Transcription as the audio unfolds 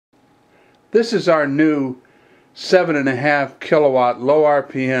This is our new 7.5 kilowatt low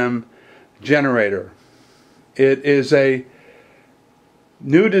RPM generator. It is a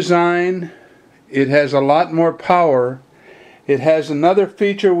new design. It has a lot more power. It has another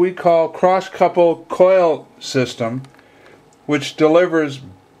feature we call cross-couple coil system, which delivers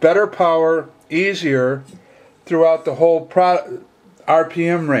better power, easier throughout the whole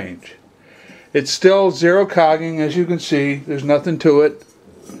RPM range. It's still zero cogging, as you can see. There's nothing to it.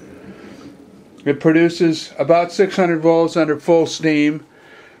 It produces about 600 volts under full steam.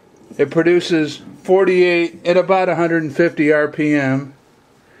 It produces 48 at about 150 RPM.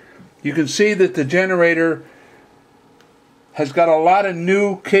 You can see that the generator has got a lot of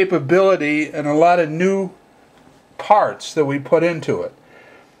new capability and a lot of new parts that we put into it.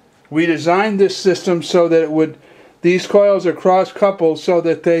 We designed this system so that these coils are cross-coupled so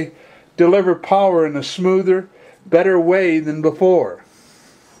that they deliver power in a smoother, better way than before.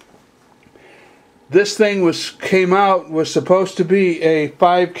 This thing was supposed to be a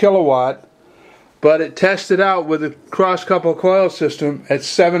 5 kilowatt, but it tested out with a cross-couple coil system at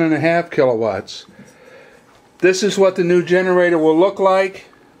 7.5 kilowatts. This is what the new generator will look like.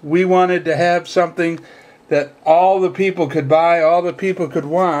 We wanted to have something that all the people could buy, all the people could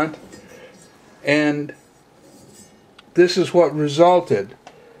want, and this is what resulted.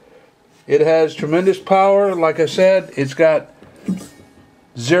 It has tremendous power. Like I said, it's got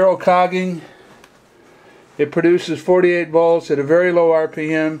zero cogging. It produces 48 volts at a very low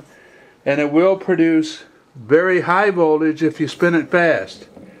RPM, and it will produce very high voltage if you spin it fast.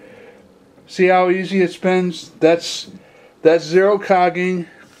 See how easy it spins? That's zero cogging.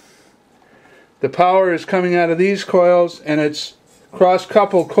 The power is coming out of these coils, and it's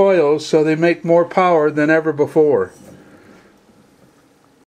cross-coupled coils, so they make more power than ever before.